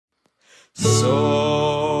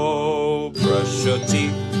So brush your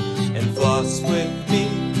teeth and floss with me.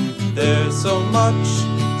 There's so much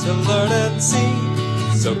to learn and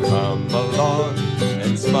see. So come along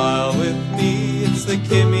and smile with me. It's the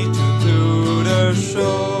Kimmy Tooth Tutor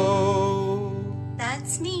Show.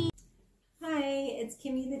 That's me. Hi, it's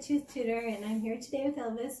Kimmy the Tooth Tutor, and I'm here today with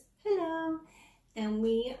Elvis. Hello. And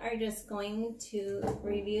we are just going to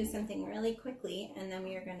review something really quickly, and then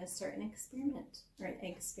we are going to start an experiment.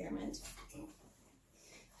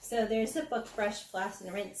 So there's a book, Brush, Floss,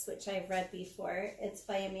 and Rinse, which I've read before. It's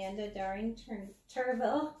by Amanda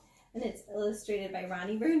Darring-Turville, and it's illustrated by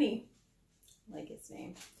Ronnie Rooney. I like his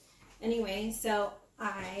name. Anyway, so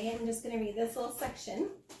I am just going to read this little section,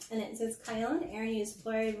 and it says, Kyle and Aaron use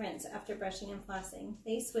fluoride rinse after brushing and flossing.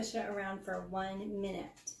 They swish it around for 1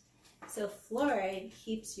 minute. So fluoride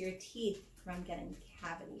keeps your teeth from getting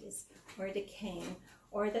cavities or decaying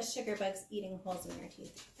or the sugar bugs eating holes in your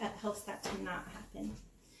teeth. That helps that to not happen.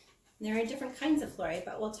 There are different kinds of fluoride,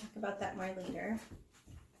 but we'll talk about that more later.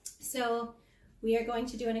 So we are going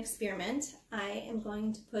to do an experiment. I am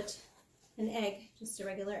going to put an egg, just a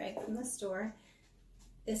regular egg from the store.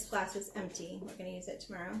 This glass is empty. We're going to use it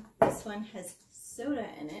tomorrow. This one has soda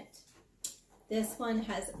in it. This one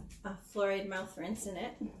has a fluoride mouth rinse in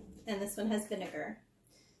it. And this one has vinegar.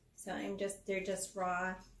 So they're just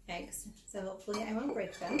raw eggs. So hopefully I won't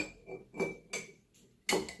break them.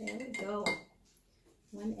 There we go.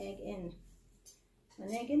 1 egg in.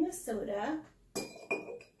 1 egg in the soda. 1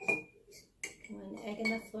 egg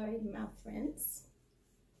in the fluoride mouth rinse.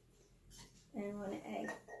 And 1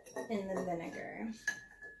 egg in the vinegar.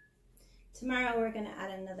 Tomorrow we're going to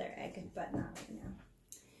add another egg, but not right now.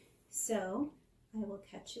 So I will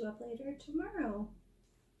catch you up later tomorrow.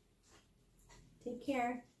 Take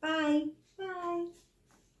care. Bye. Bye.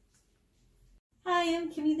 Hi, I'm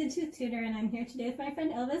Kimmy the Tooth Tutor, and I'm here today with my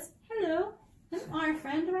friend Elvis. Hello. And our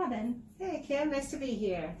friend Robin. Hey Kim, nice to be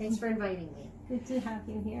here. Thanks for inviting me. Good to have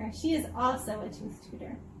you here. She is also a tooth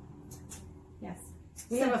tutor. Yes.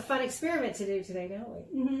 We have a fun experiment to do today, don't we?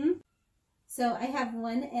 Mm-hmm. So I have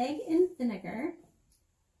 1 egg in vinegar,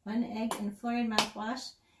 1 egg in fluoride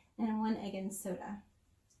mouthwash, and 1 egg in soda.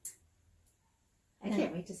 I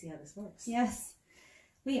can't wait to see how this works. Yes.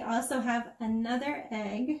 We also have another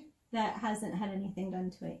egg that hasn't had anything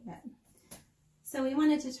done to it yet. So we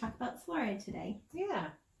wanted to talk about fluoride today. Yeah.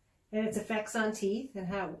 And its effects on teeth and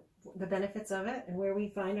how the benefits of it and where we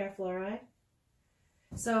find our fluoride.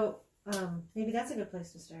 So maybe that's a good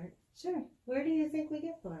place to start. Sure. Where do you think we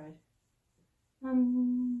get fluoride? I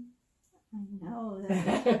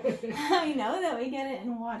know that we get it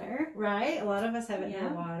in water. Right. A lot of us have it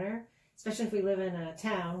in water. Especially if we live in a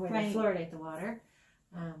town where they fluoridate the water.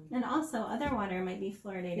 And also other water might be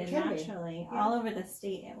fluoridated naturally. Yeah. All over the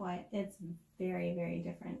state, it's very, very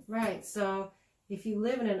different. Right. So if you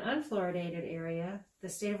live in an unfluoridated area, the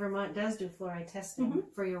state of Vermont does do fluoride testing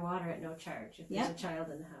for your water at no charge if there's a child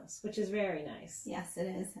in the house, which is very nice. Yes, it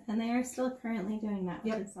is. And they are still currently doing that,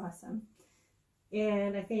 which is awesome.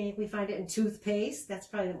 And I think we find it in toothpaste. That's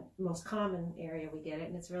probably the most common area we get it.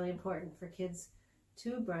 And it's really important for kids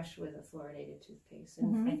to brush with a fluoridated toothpaste,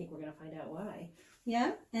 and I think we're going to find out why.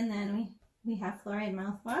 Yeah, and then we have fluoride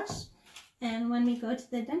mouthwash, and when we go to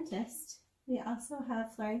the dentist, we also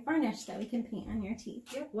have fluoride varnish that we can paint on your teeth.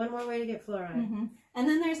 Yep, one more way to get fluoride. And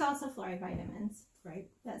then there's also fluoride vitamins, right?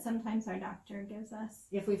 That sometimes our doctor gives us.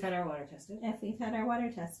 If we've had our water tested. If we've had our water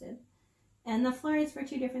tested. And the fluoride's for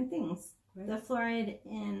 2 different things. Right. The fluoride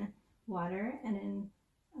in water and in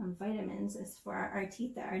vitamins is for our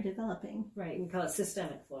teeth that are developing. Right, we call it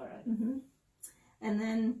systemic fluoride. And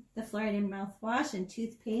then the fluoride in mouthwash and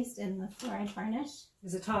toothpaste and the fluoride varnish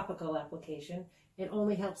is a topical application. It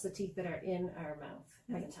only helps the teeth that are in our mouth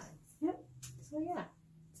at the time. Yep. So yeah,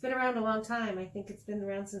 it's been around a long time. I think it's been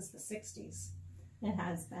around since the 60s. It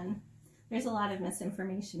has been. There's a lot of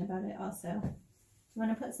misinformation about it also. You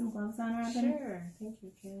want to put some gloves on, Robin? Sure. Thank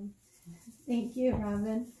you, Kim. Thank you,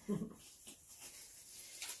 Robin.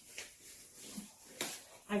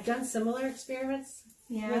 I've done similar experiments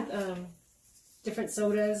with different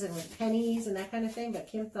sodas and with pennies and that kind of thing, but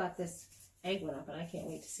Kim thought this egg went up, and I can't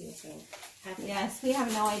wait to see what's going to happen. Yes, we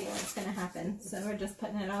have no idea what's going to happen, so we're just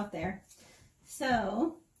putting it out there.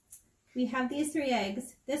 So we have these 3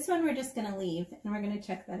 eggs. This one we're just going to leave, and we're going to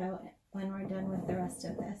check that out when we're done with the rest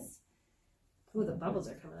of this. Ooh, the bubbles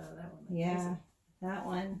are coming out of that one. Yeah, that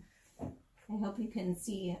one. I hope you can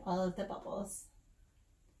see all of the bubbles.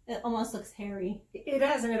 It almost looks hairy. It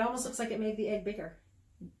does, and it almost looks like it made the egg bigger.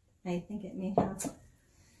 I think it may have.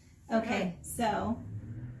 Okay, so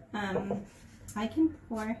I can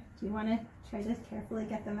pour. Do you want to try to carefully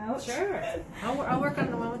get them out? Sure. I'll work on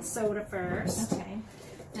the one with soda first. Okay.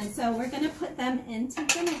 And so we're going to put them into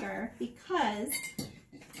vinegar because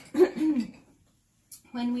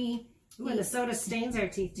when we Ooh, and the soda stains our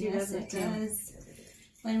teeth too, yes, doesn't it? It does.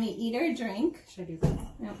 When we eat or drink, Should I do that?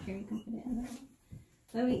 no, here you can put it in there.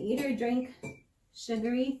 When we eat or drink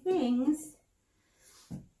sugary things,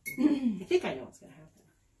 I think I know what's going to happen.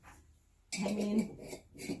 I mean,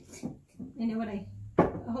 I know what I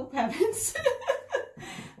hope happens.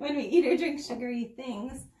 When we eat or drink sugary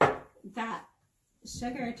things, that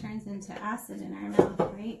sugar turns into acid in our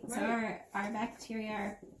mouth, right? So our bacteria,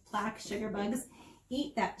 our plaque sugar bugs,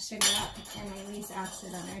 eat that sugar up and release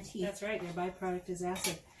acid on our teeth. That's right. Your byproduct is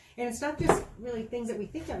acid. And it's not just really things that we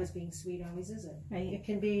think of as being sweet always, is it? Right. It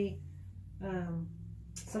can be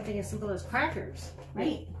something as simple as crackers.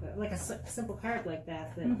 Right. Like a simple carb like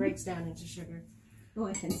that that breaks down into sugar. Oh,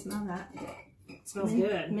 I can smell that. It smells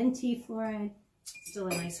good. Minty fluoride. Still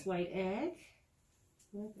a nice white egg.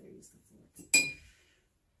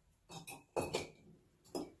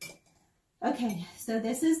 Okay, so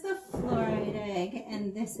this is the fluoride egg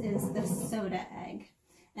and this is the soda egg.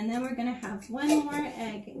 And then we're going to have one more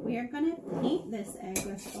egg. We are going to paint this egg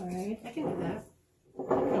with fluoride. I can do that.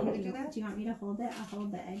 Do you want me to hold it? I'll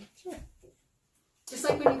hold the egg. Sure. Just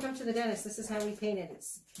like when you come to the dentist, this is how we paint it.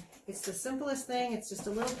 It's the simplest thing. It's just a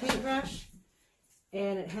little paintbrush.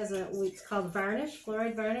 And it has it's called varnish,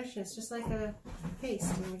 fluoride varnish. And it's just like a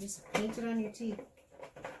paste. And we just paint it on your teeth.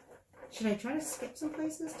 Should I try to skip some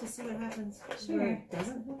places to see what happens? Sure. Where it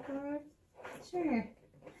doesn't have fluoride? Sure.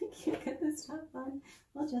 I can't get this top on.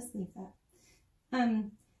 We'll just leave that.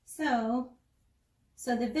 So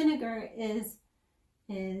the vinegar is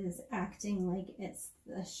acting like it's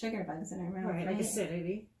the sugar bugs in our mouth, Right, like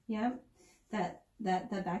acidity. Yep. That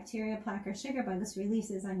the bacteria, plaque, or sugar bugs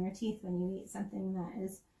releases on your teeth when you eat something that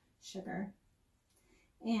is sugar.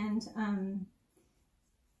 And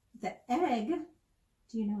the egg,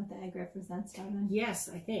 do you know what the egg represents, Robin? Yes,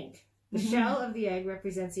 I think. The shell of the egg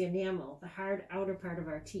represents the enamel, the hard outer part of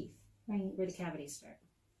our teeth, right, where the cavities start.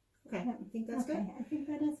 Okay, yep. I think that's good. I think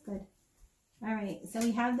that is good. All right, so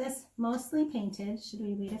we have this mostly painted. Should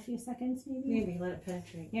we wait a few seconds maybe? Maybe, let it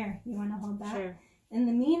penetrate. Here, you want to hold that? Sure. In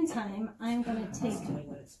the meantime, I'm going to take... It's doing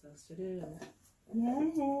what it's supposed to do.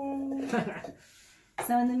 Yay!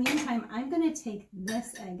 So in the meantime, I'm going to take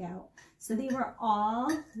this egg out. So they were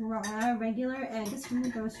all raw, regular eggs from the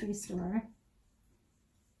grocery store.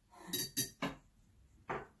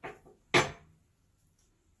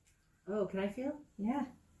 Oh, can I feel? Yeah.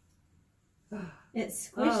 It's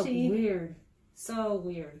squishy. Oh, weird. So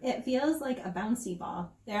weird. It feels like a bouncy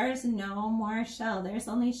ball. There's no more shell. There's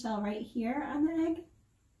only shell right here on the egg.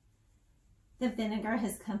 The vinegar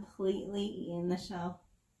has completely eaten the shell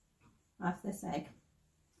off this egg.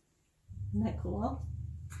 Isn't that cool?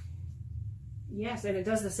 Yes, and it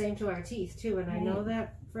does the same to our teeth too. And I know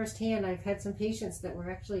that firsthand. I've had some patients that were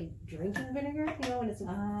actually drinking vinegar, you know, when it's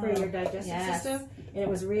for your digestive system, and it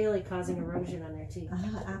was really causing erosion on their teeth.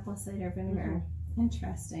 Apple cider vinegar.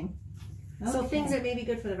 Interesting. Okay. So things that may be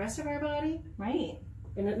good for the rest of our body. Right.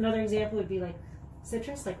 And another example would be like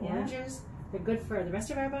citrus, like oranges. They're good for the rest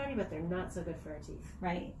of our body, but they're not so good for our teeth.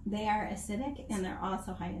 Right. They are acidic and they're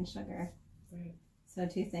also high in sugar. Right. So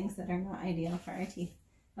two things that are not ideal for our teeth.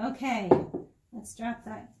 Okay. Let's drop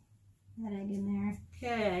that egg in there.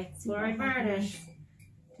 Okay. Fluoride varnish.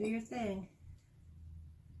 Do your thing.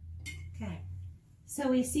 Okay. So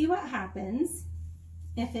we see what happens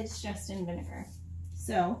if it's just in vinegar.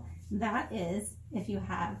 So that is if you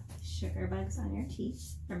have sugar bugs on your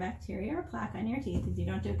teeth or bacteria or plaque on your teeth if you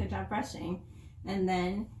don't do a good job brushing, and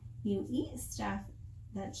then you eat stuff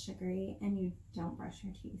that's sugary and you don't brush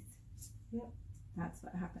your teeth. Yep. That's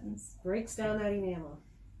what happens. Breaks down that enamel.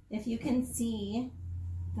 If you can see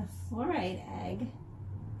the fluoride egg,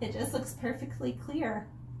 it just looks perfectly clear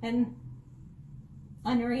and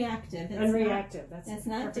unreactive. It's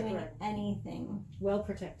not doing anything. Well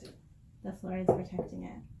protected. The fluoride's protecting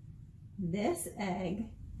it. This egg,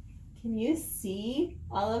 can you see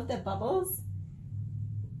all of the bubbles?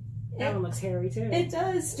 That one looks hairy too. It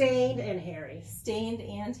does. Stained and hairy. Stained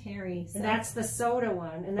and hairy. So. And that's the soda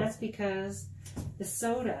one, and that's because the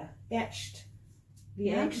soda etched.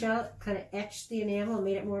 The eggshell kind of etched the enamel and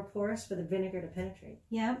made it more porous for the vinegar to penetrate.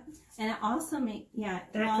 Yep. And it also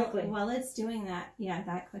quickly. While it's doing that,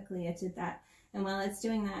 that quickly it did that. And while it's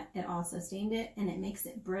doing that, it also stained it and it makes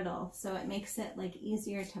it brittle. So it makes it like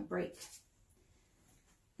easier to break.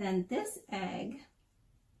 Then this egg.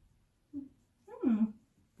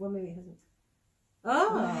 Well, maybe it hasn't.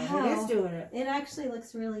 Oh, wow. It is doing it. It actually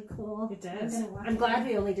looks really cool. It does. I'm glad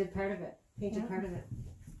we only did part of it. painted part of it.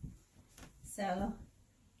 So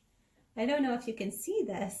I don't know if you can see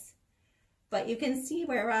this, but you can see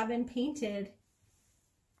where Robin painted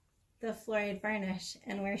the fluoride varnish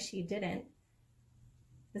and where she didn't.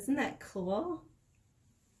 Isn't that cool?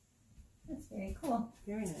 That's very cool.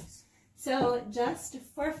 Very nice. So just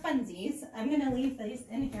for funsies, I'm going to leave these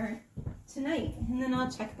in here tonight, and then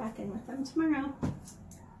I'll check back in with them tomorrow.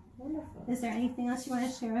 Wonderful. Is there anything else you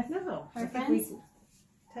want to share with No, our I think friends? we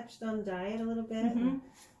touched on diet a little bit.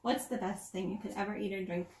 What's the best thing you could ever eat or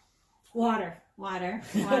drink? Water. Water.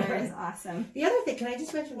 Water is awesome. The other thing, can I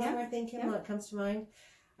just mention one Yeah. more thing, Kim, Yeah. while it comes to mind?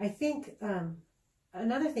 I think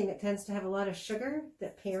another thing that tends to have a lot of sugar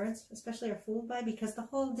that parents especially are fooled by, because the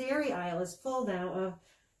whole dairy aisle is full now of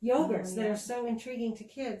yogurts that are so intriguing to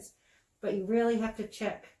kids, but you really have to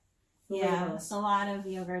check the labels. A lot of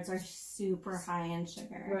yogurts are super high in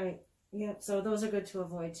sugar. Right. Yep. So those are good to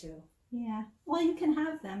avoid too. Yeah. Well, you can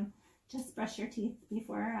have them. Just brush your teeth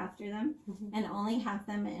before or after them, and only have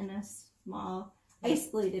them in a small,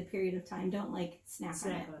 isolated period of time. Don't like snap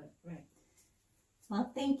on it. Right.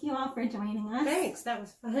 Well, thank you all for joining us. Thanks. That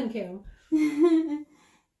was fun, Kim.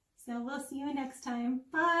 So we'll see you next time.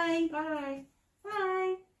 Bye. Bye.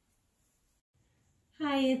 Bye.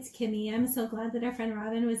 Hi, it's Kimmy. I'm so glad that our friend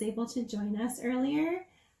Robin was able to join us earlier.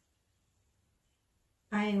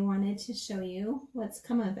 I wanted to show you what's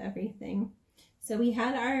come of everything. So we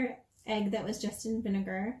had our egg that was just in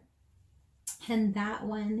vinegar, and that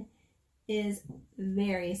one is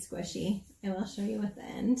very squishy. I will show you at the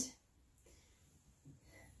end.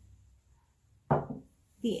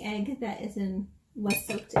 The egg that was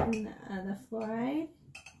soaked in the fluoride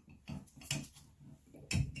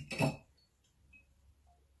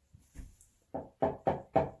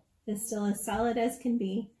is still as solid as can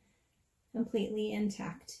be, completely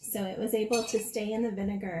intact. So it was able to stay in the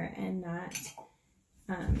vinegar and not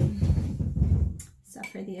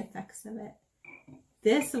suffer the effects of it.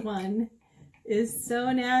 This one is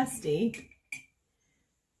so nasty.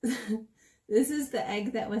 This is the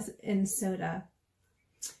egg that was in soda.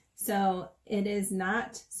 So it is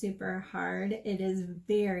not super hard. It is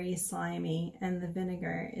very slimy, and the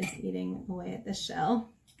vinegar is eating away at the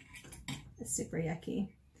shell. It's super yucky.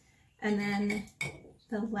 And then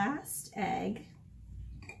the last egg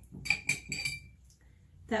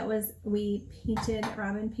that was,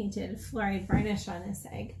 Robin painted fluoride varnish on this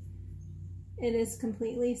egg. It is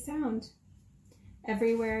completely sound.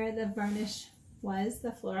 Everywhere the varnish was,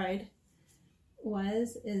 the fluoride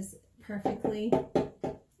is perfectly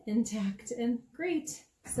intact and great.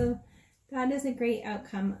 So that is a great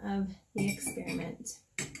outcome of the experiment.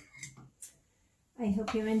 I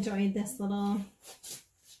hope you enjoyed this little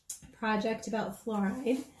project about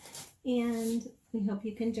fluoride, and we hope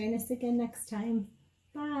you can join us again next time.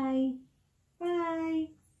 Bye.